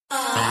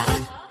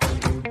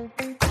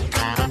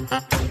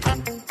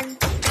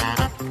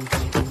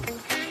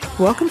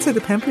Welcome to the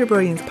Pimp Your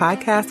Brilliance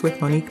podcast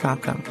with Monique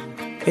Malcolm,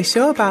 a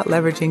show about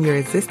leveraging your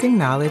existing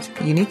knowledge,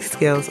 unique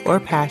skills, or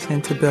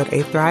passion to build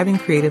a thriving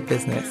creative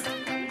business.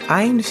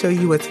 I aim to show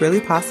you what's really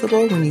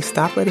possible when you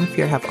stop letting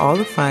fear have all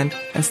the fun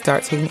and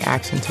start taking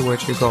action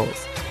towards your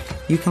goals.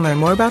 You can learn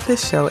more about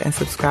this show and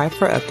subscribe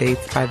for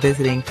updates by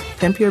visiting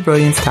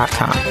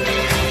pimpyourbrilliance.com.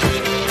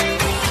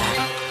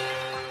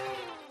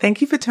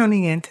 Thank you for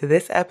tuning in to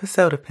this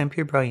episode of Pimp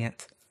Your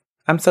Brilliance.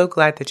 I'm so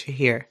glad that you're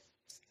here.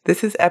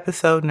 This is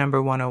episode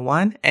number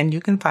 101, and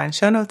you can find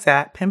show notes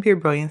at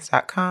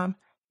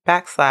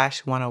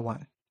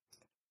pimpyourbrilliance.com/101.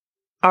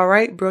 All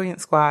right, Brilliant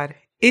Squad,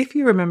 if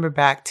you remember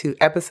back to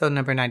episode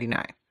number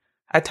 99,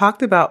 I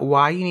talked about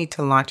why you need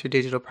to launch your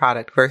digital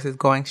product versus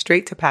going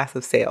straight to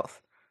passive sales.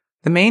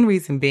 The main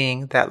reason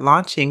being that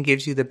launching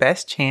gives you the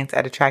best chance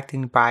at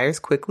attracting buyers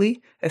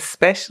quickly,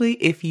 especially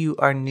if you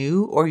are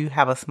new or you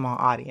have a small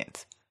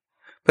audience.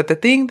 But the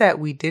thing that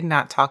we did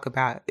not talk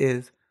about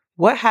is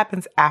what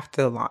happens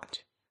after the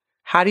launch.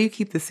 How do you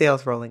keep the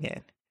sales rolling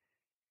in?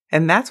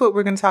 And that's what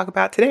we're going to talk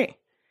about today.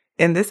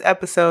 In this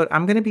episode,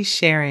 I'm going to be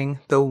sharing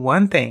the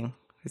one thing,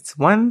 it's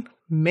one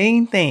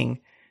main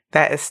thing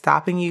that is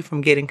stopping you from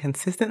getting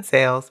consistent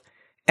sales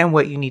and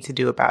what you need to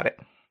do about it.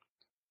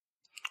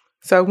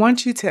 So I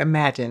want you to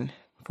imagine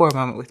for a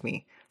moment with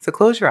me. So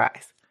close your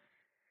eyes.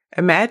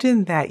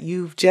 Imagine that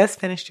you've just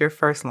finished your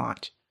first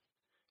launch.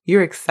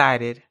 You're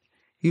excited.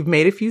 You've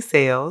made a few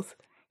sales.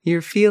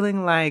 You're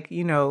feeling like,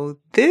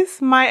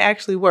 this might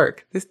actually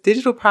work. This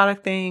digital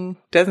product thing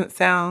doesn't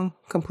sound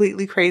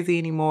completely crazy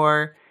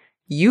anymore.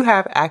 You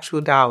have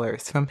actual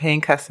dollars from paying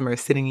customers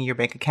sitting in your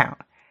bank account.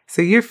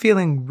 So you're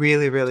feeling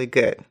really, really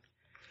good.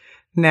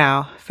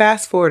 Now,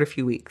 fast forward a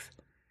few weeks.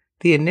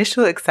 The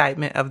initial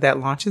excitement of that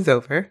launch is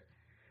over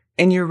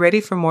and you're ready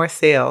for more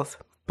sales,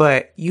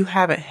 but you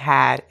haven't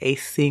had a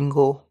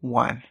single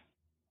one.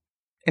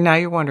 And now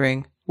you're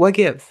wondering, what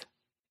gives?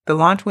 The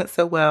launch went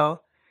so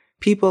well.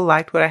 People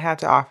liked what I have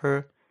to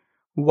offer.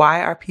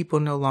 Why are people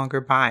no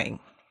longer buying?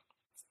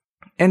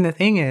 And the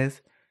thing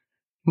is,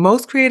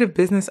 most creative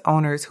business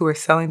owners who are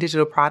selling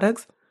digital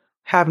products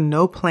have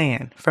no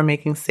plan for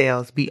making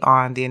sales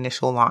beyond the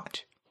initial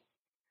launch.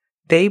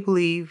 They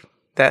believe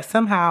that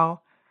somehow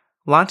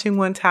launching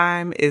one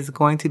time is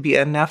going to be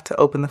enough to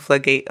open the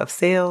floodgate of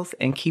sales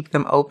and keep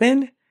them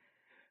open,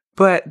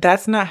 but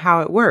that's not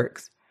how it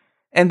works.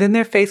 And then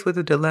they're faced with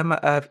the dilemma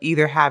of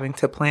either having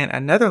to plan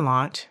another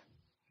launch,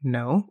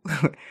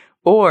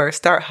 or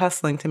start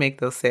hustling to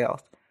make those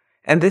sales.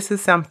 And this is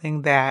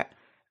something that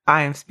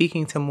I am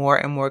speaking to more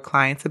and more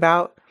clients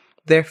about.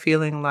 They're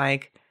feeling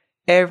like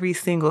every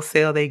single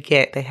sale they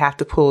get, they have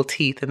to pull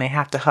teeth and they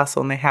have to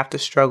hustle and they have to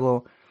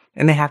struggle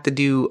and they have to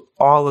do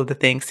all of the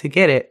things to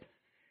get it.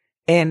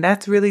 And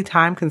that's really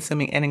time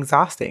consuming and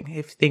exhausting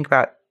if you think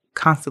about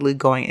constantly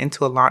going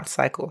into a launch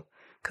cycle,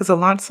 because a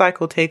launch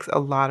cycle takes a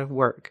lot of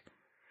work.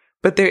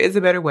 But there is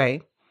a better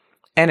way,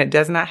 and it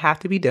does not have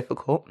to be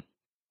difficult.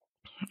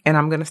 And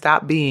I'm going to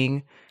stop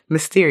being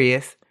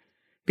mysterious,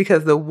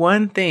 because the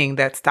one thing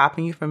that's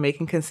stopping you from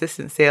making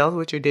consistent sales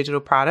with your digital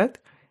product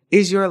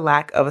is your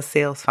lack of a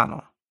sales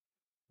funnel.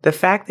 The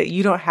fact that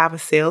you don't have a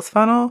sales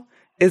funnel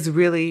is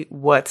really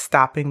what's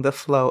stopping the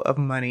flow of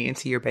money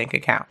into your bank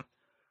account.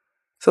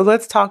 So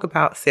let's talk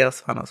about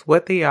sales funnels,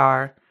 what they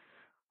are,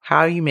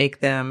 how you make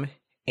them,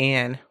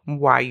 and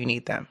why you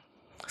need them.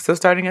 So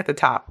starting at the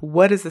top,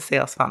 what is a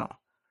sales funnel?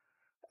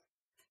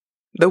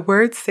 The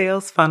word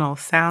sales funnel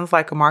sounds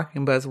like a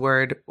marketing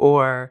buzzword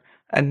or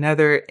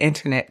another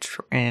internet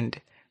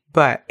trend,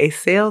 but a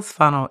sales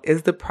funnel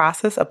is the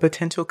process a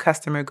potential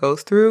customer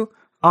goes through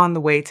on the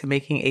way to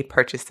making a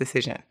purchase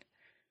decision.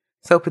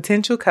 So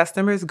potential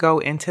customers go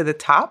into the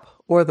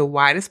top or the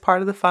widest part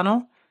of the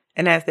funnel,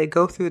 and as they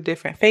go through the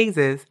different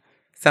phases,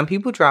 some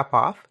people drop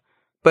off,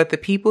 but the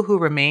people who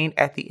remain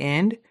at the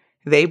end,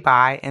 they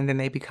buy and then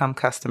they become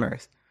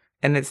customers.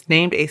 And it's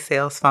named a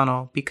sales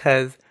funnel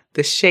because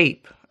the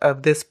shape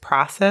of this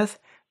process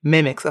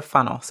mimics a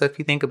funnel. So if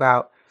you think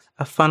about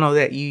a funnel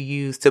that you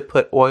use to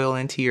put oil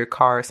into your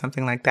car or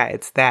something like that,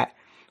 it's that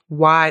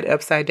wide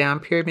upside down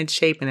pyramid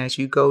shape. And as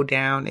you go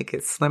down, it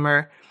gets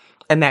slimmer.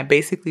 And that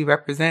basically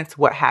represents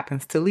what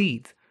happens to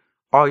leads.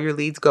 All your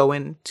leads go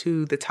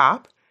into the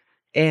top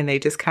and they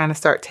just kind of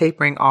start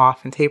tapering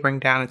off and tapering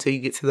down until you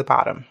get to the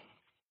bottom.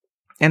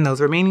 And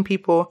those remaining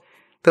people,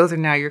 those are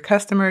now your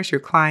customers,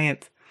 your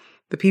clients,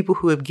 the people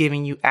who have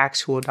given you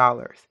actual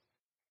dollars.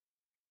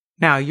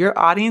 Now, your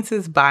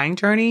audience's buying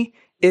journey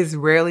is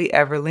rarely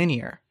ever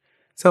linear.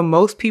 So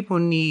most people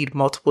need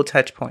multiple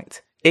touch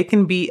points. It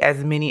can be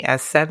as many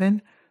as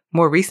 7.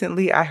 More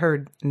recently, I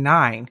heard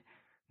 9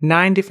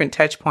 different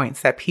touch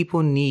points that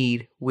people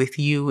need with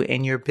you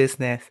and your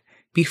business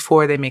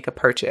before they make a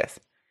purchase.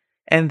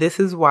 And this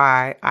is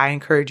why I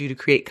encourage you to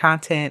create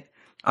content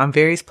on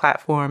various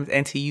platforms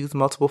and to use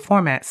multiple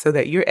formats so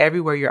that you're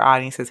everywhere your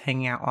audience is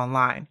hanging out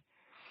online.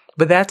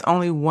 But that's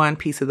only one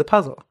piece of the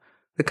puzzle.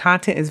 The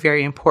content is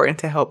very important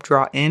to help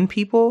draw in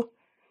people,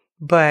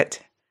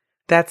 but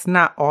that's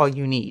not all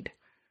you need.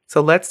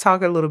 So let's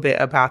talk a little bit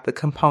about the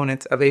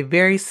components of a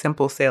very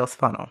simple sales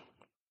funnel.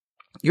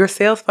 Your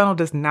sales funnel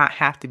does not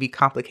have to be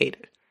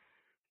complicated.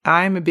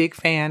 I'm a big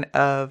fan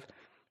of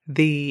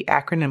the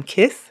acronym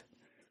KISS.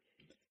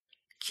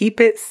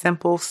 Keep it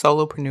simple,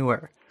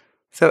 solopreneur.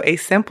 So a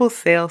simple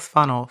sales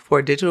funnel for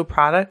a digital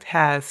product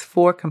has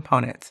 4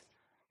 components: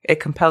 a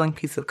compelling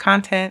piece of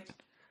content,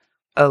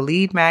 a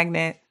lead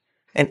magnet,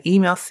 an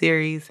email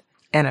series,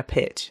 and a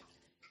pitch.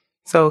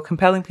 So a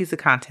compelling piece of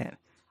content.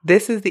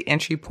 This is the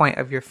entry point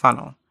of your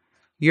funnel.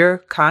 Your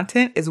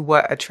content is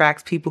what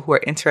attracts people who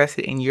are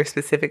interested in your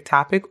specific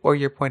topic or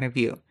your point of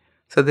view.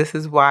 So this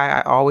is why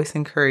I always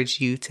encourage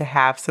you to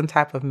have some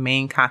type of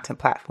main content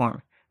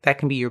platform. That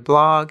can be your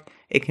blog,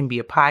 it can be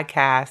a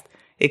podcast,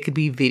 it could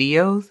be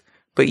videos,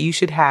 but you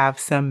should have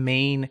some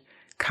main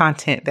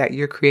content that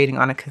you're creating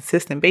on a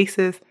consistent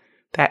basis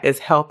that is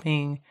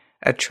helping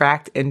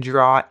attract and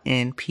draw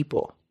in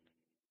people.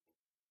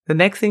 The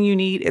next thing you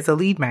need is a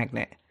lead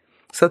magnet.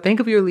 So think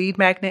of your lead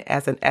magnet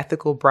as an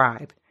ethical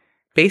bribe.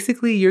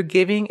 Basically, you're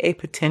giving a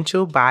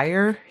potential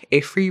buyer a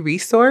free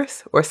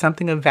resource or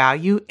something of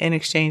value in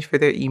exchange for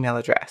their email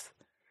address.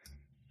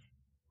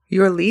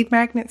 Your lead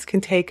magnets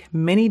can take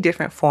many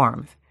different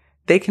forms.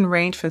 They can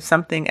range from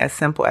something as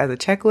simple as a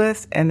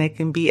checklist, and they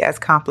can be as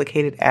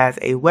complicated as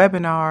a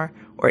webinar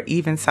or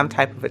even some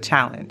type of a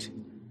challenge.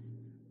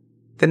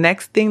 The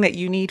next thing that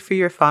you need for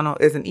your funnel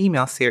is an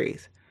email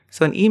series.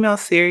 So an email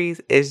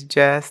series is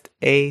just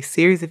a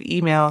series of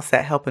emails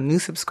that help a new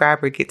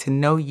subscriber get to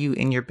know you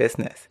and your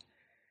business.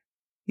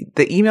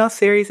 The email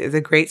series is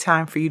a great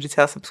time for you to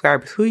tell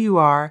subscribers who you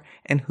are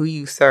and who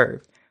you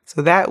serve.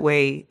 So that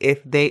way,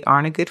 if they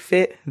aren't a good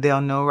fit,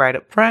 they'll know right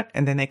up front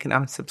and then they can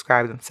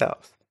unsubscribe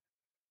themselves.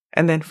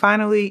 And then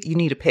finally, you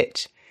need a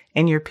pitch.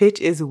 And your pitch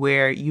is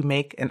where you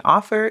make an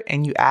offer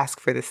and you ask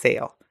for the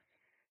sale.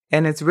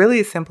 And it's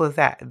really as simple as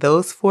that.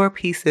 Those 4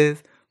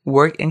 pieces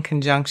work in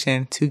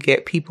conjunction to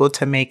get people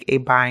to make a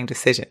buying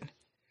decision.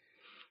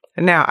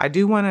 Now, I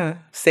do want to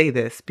say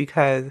this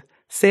because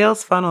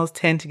sales funnels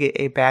tend to get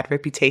a bad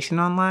reputation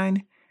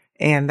online,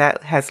 and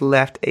that has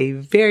left a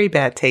very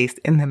bad taste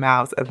in the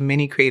mouths of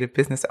many creative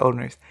business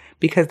owners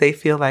because they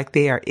feel like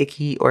they are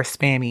icky or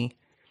spammy.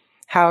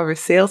 However,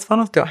 sales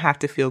funnels don't have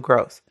to feel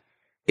gross.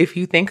 If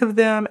you think of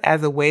them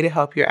as a way to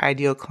help your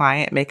ideal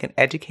client make an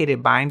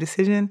educated buying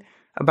decision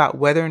about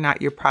whether or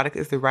not your product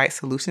is the right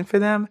solution for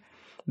them,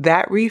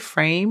 that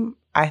reframe,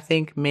 I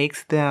think,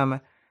 makes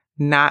them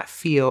not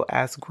feel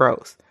as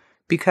gross.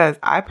 Because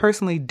I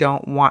personally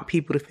don't want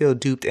people to feel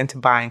duped into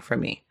buying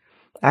from me.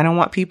 I don't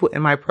want people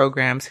in my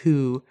programs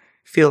who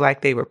feel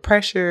like they were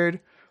pressured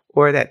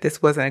or that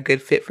this wasn't a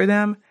good fit for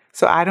them.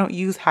 So I don't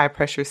use high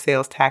pressure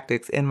sales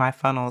tactics in my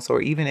funnels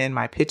or even in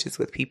my pitches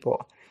with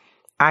people.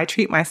 I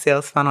treat my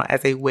sales funnel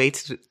as a way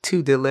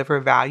to deliver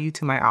value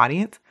to my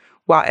audience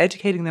while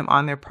educating them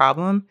on their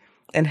problem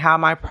and how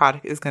my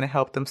product is going to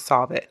help them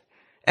solve it.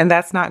 And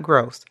that's not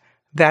gross.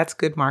 That's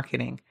good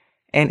marketing.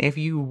 And if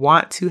you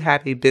want to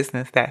have a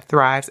business that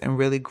thrives and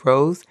really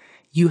grows,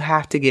 you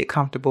have to get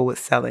comfortable with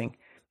selling.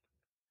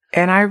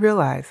 And I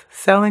realize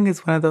selling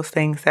is one of those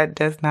things that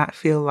does not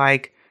feel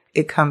like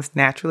it comes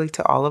naturally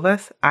to all of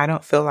us. I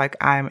don't feel like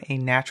I'm a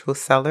natural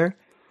seller.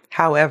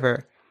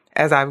 However,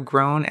 as I've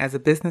grown as a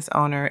business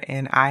owner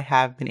and I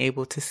have been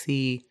able to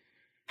see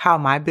how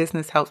my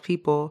business helps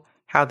people,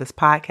 how this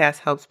podcast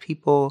helps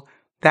people,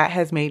 that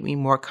has made me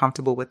more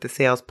comfortable with the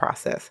sales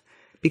process.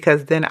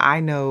 Because then I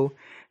know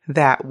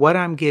that what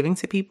I'm giving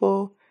to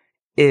people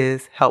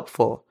is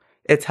helpful.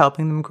 It's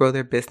helping them grow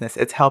their business.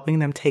 It's helping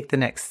them take the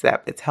next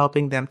step. It's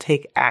helping them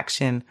take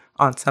action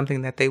on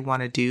something that they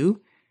want to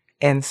do.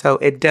 And so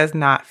it does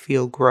not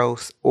feel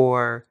gross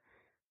or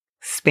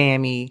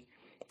spammy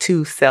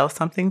to sell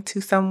something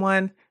to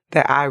someone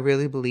that I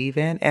really believe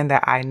in and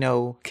that I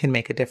know can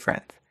make a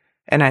difference.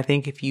 And I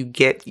think if you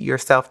get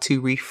yourself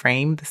to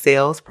reframe the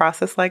sales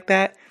process like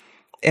that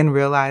and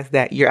realize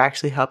that you're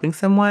actually helping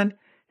someone,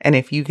 and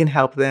if you can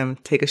help them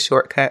take a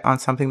shortcut on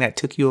something that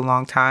took you a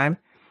long time,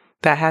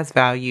 that has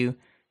value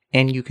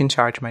and you can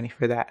charge money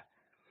for that.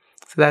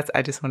 So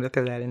I just wanted to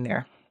throw that in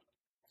there.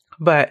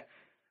 But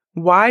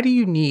why do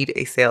you need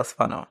a sales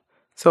funnel?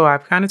 So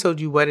I've kind of told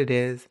you what it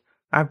is.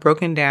 I've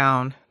broken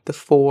down the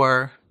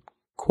 4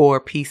 core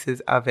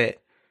pieces of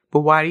it.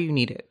 But why do you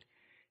need it?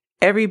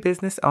 Every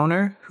business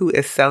owner who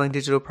is selling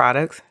digital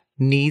products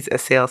needs a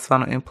sales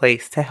funnel in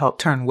place to help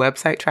turn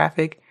website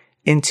traffic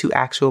into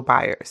actual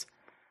buyers.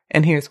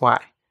 And here's why.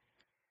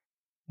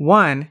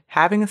 1,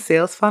 having a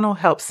sales funnel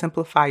helps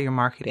simplify your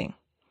marketing.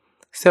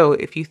 So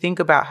if you think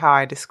about how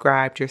I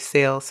described your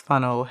sales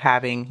funnel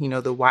having,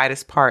 the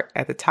widest part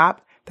at the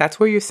top, that's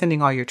where you're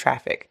sending all your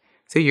traffic.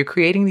 So you're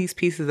creating these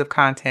pieces of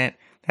content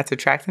that's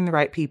attracting the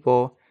right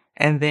people.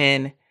 And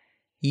then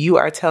you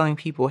are telling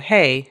people,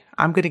 hey,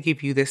 I'm going to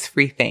give you this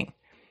free thing.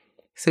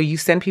 So you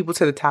send people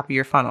to the top of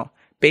your funnel.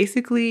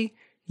 Basically,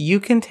 you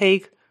can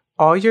take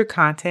all your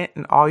content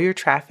and all your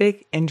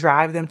traffic and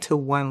drive them to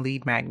one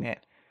lead magnet.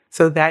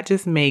 So that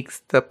just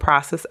makes the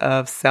process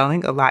of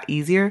selling a lot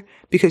easier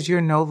because you're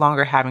no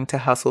longer having to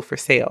hustle for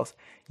sales.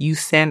 You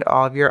send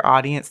all of your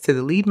audience to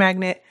the lead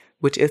magnet,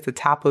 which is the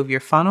top of your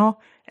funnel,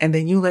 and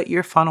then you let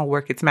your funnel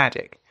work its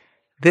magic.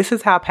 This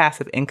is how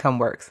passive income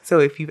works. So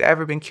if you've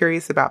ever been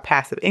curious about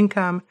passive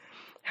income,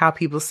 how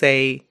people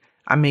say,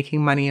 I'm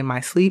making money in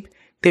my sleep,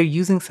 they're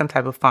using some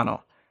type of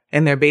funnel.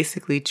 And they're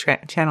basically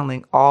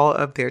channeling all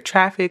of their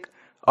traffic,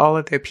 all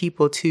of their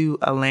people to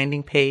a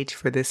landing page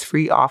for this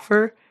free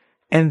offer,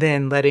 and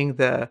then letting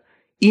the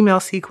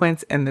email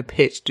sequence and the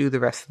pitch do the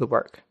rest of the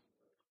work.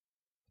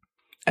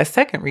 A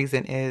second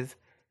reason is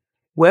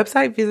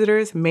website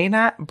visitors may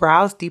not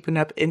browse deep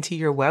enough into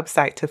your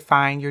website to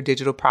find your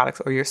digital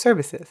products or your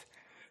services.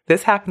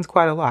 This happens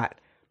quite a lot.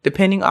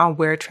 Depending on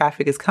where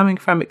traffic is coming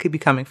from, it could be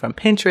coming from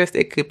Pinterest,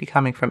 it could be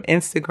coming from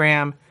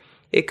Instagram,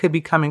 it could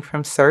be coming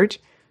from search.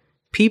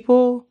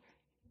 People,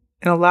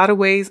 in a lot of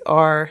ways,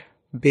 are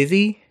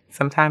busy.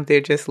 Sometimes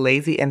they're just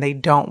lazy and they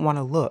don't want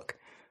to look.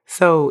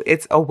 So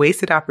it's a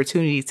wasted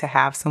opportunity to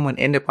have someone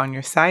end up on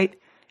your site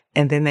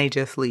and then they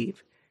just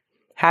leave.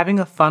 Having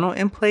a funnel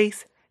in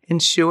place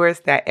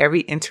ensures that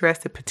every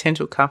interested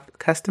potential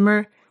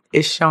customer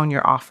is shown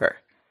your offer.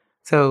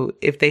 So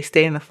if they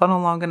stay in the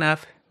funnel long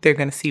enough, they're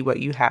going to see what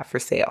you have for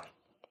sale.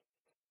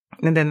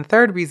 And then the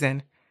third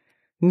reason,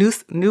 new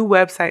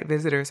website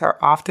visitors are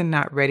often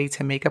not ready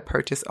to make a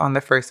purchase on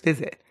the first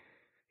visit.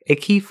 A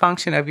key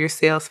function of your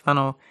sales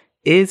funnel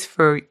is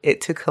for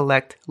it to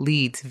collect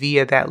leads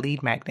via that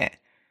lead magnet.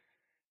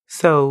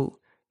 So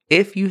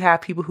if you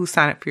have people who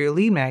sign up for your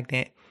lead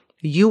magnet,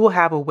 you will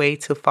have a way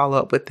to follow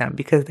up with them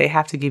because they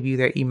have to give you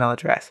their email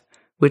address,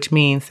 which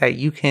means that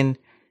you can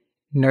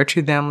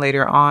nurture them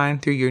later on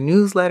through your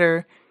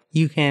newsletter.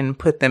 You can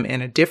put them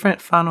in a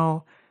different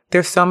funnel.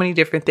 There's so many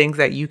different things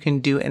that you can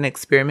do and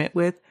experiment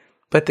with.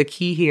 But the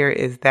key here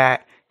is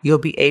that you'll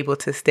be able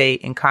to stay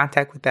in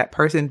contact with that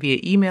person via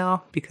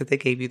email because they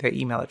gave you their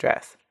email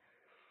address.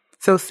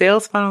 So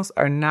sales funnels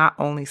are not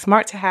only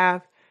smart to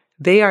have,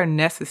 they are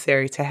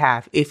necessary to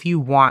have if you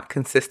want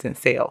consistent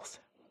sales.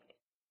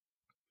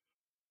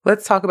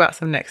 Let's talk about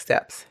some next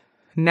steps.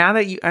 Now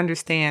that you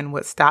understand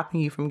what's stopping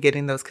you from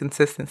getting those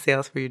consistent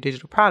sales for your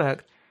digital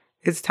product,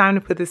 it's time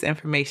to put this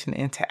information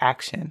into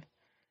action.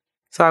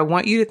 So I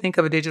want you to think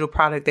of a digital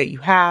product that you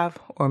have,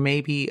 or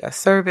maybe a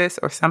service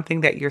or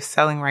something that you're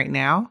selling right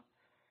now.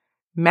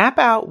 Map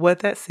out what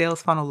that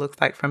sales funnel looks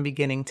like from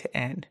beginning to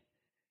end.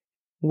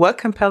 What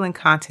compelling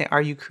content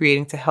are you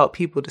creating to help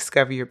people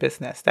discover your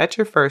business? That's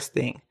your first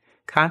thing.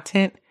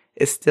 Content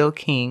is still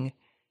king,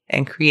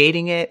 and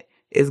creating it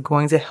is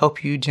going to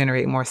help you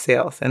generate more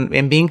sales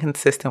and being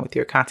consistent with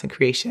your content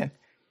creation.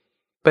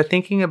 But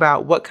thinking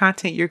about what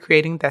content you're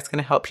creating that's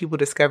going to help people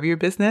discover your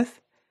business.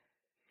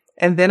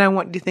 And then I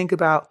want you to think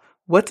about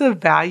what's a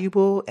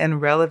valuable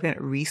and relevant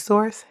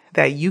resource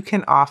that you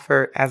can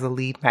offer as a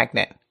lead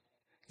magnet.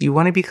 You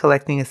want to be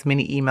collecting as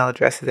many email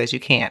addresses as you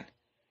can.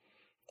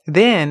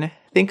 Then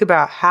think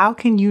about how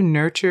can you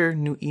nurture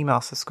new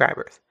email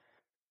subscribers?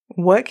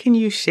 What can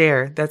you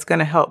share that's going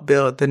to help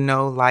build the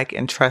know, like,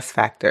 and trust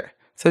factor?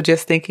 So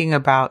just thinking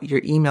about your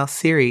email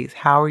series,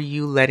 how are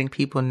you letting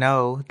people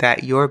know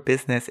that your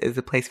business is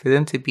the place for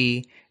them to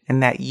be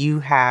and that you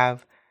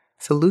have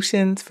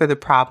solutions for the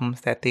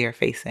problems that they are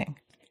facing?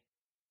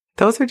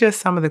 Those are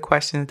just some of the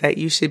questions that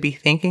you should be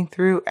thinking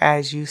through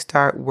as you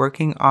start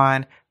working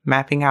on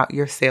mapping out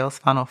your sales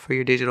funnel for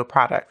your digital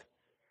product.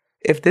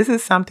 If this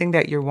is something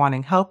that you're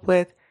wanting help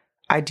with,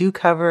 I do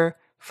cover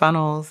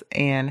funnels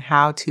and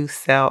how to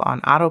sell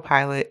on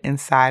autopilot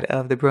inside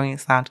of the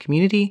Brilliance Lounge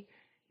community.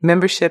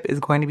 Membership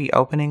is going to be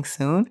opening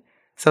soon,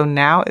 so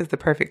now is the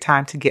perfect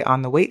time to get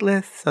on the wait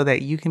list so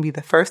that you can be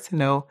the first to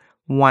know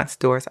once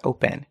doors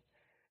open.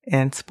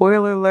 And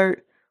spoiler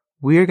alert,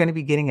 we're going to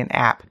be getting an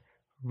app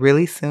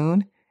really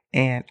soon,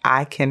 and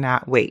I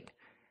cannot wait.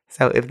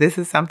 So if this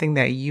is something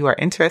that you are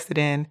interested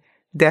in,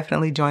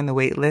 definitely join the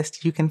wait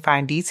list. You can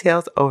find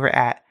details over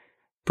at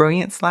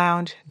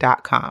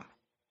brilliancelounge.com.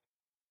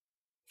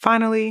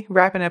 Finally,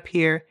 wrapping up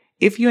here,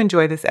 if you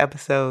enjoy this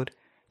episode,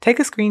 take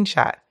a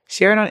screenshot,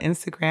 share it on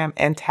Instagram,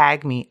 and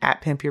tag me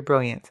at Pimp Your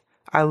Brilliance.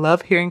 I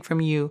love hearing from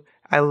you.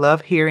 I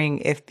love hearing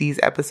if these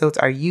episodes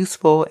are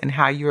useful and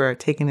how you are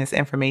taking this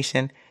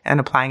information and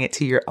applying it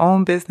to your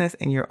own business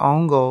and your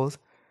own goals.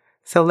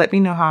 So let me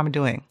know how I'm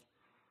doing.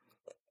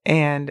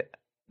 And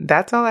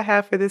that's all I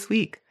have for this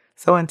week.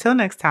 So until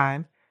next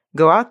time,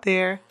 go out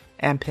there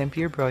and pimp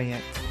your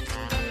brilliance.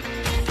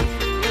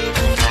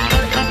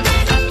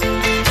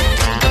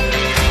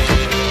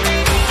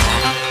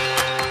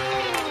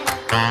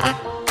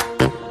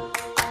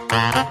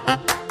 Thank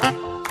you.